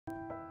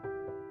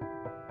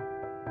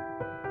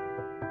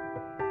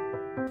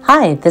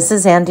Hi, this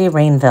is Andy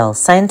Rainville,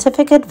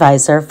 Scientific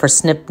Advisor for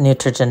SNiP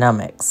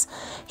Nutrigenomics.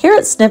 Here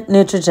at SNiP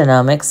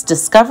Nutrigenomics,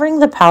 discovering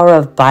the power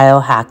of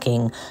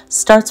biohacking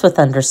starts with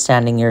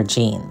understanding your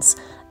genes.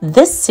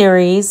 This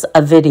series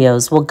of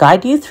videos will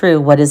guide you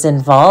through what is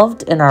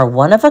involved in our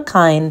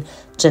one-of-a-kind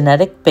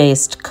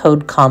genetic-based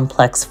code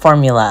complex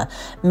formula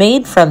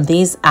made from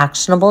these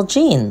actionable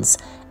genes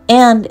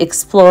and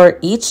explore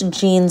each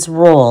gene's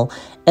role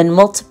and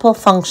multiple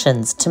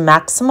functions to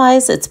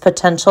maximize its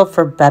potential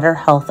for better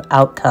health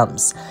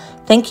outcomes.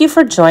 Thank you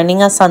for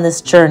joining us on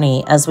this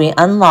journey as we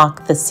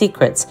unlock the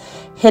secrets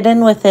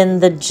hidden within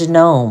the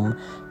genome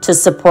to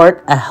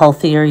support a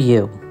healthier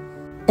you.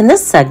 In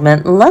this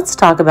segment, let's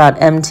talk about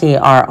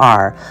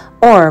MTRR,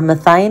 or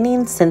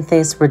methionine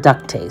synthase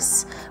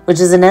reductase,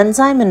 which is an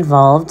enzyme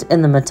involved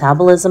in the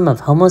metabolism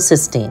of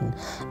homocysteine,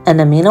 an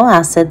amino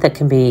acid that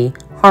can be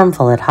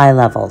harmful at high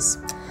levels.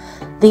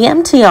 The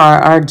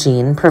MTRR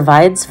gene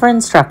provides for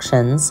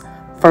instructions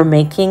for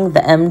making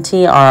the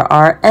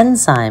MTRR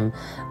enzyme,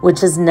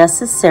 which is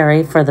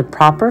necessary for the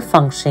proper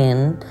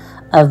function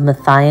of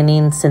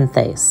methionine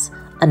synthase,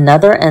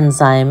 another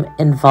enzyme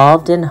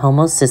involved in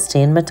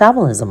homocysteine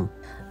metabolism.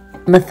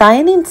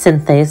 Methionine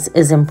synthase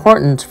is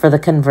important for the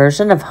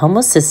conversion of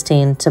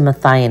homocysteine to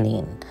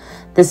methionine.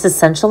 This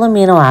essential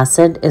amino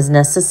acid is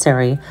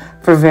necessary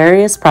for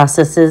various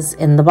processes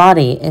in the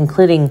body,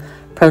 including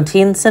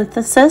protein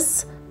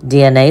synthesis,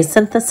 DNA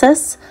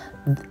synthesis,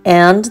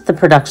 and the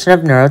production of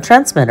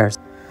neurotransmitters.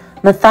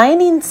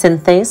 Methionine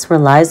synthase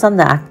relies on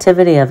the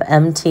activity of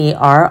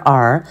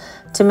MTRR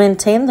to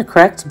maintain the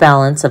correct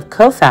balance of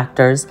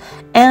cofactors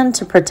and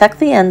to protect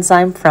the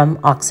enzyme from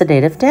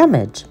oxidative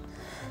damage.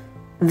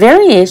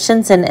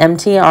 Variations in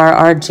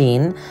MTRR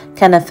gene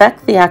can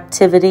affect the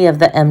activity of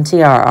the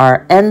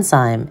MTRR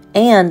enzyme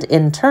and,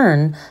 in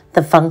turn,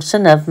 the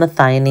function of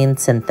methionine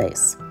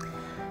synthase.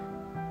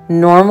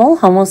 Normal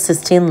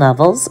homocysteine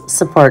levels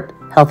support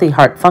healthy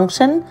heart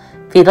function,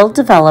 fetal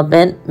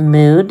development,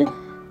 mood,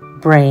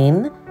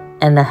 brain,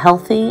 and a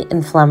healthy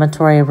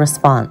inflammatory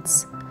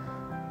response.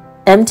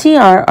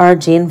 MTRR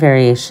gene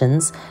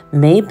variations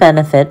may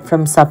benefit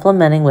from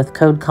supplementing with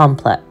code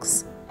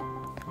complex,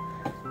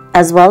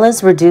 as well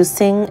as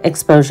reducing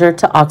exposure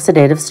to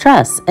oxidative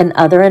stress and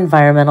other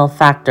environmental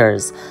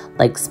factors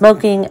like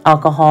smoking,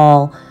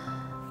 alcohol,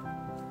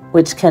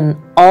 which can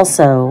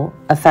also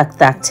affect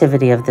the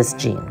activity of this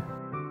gene.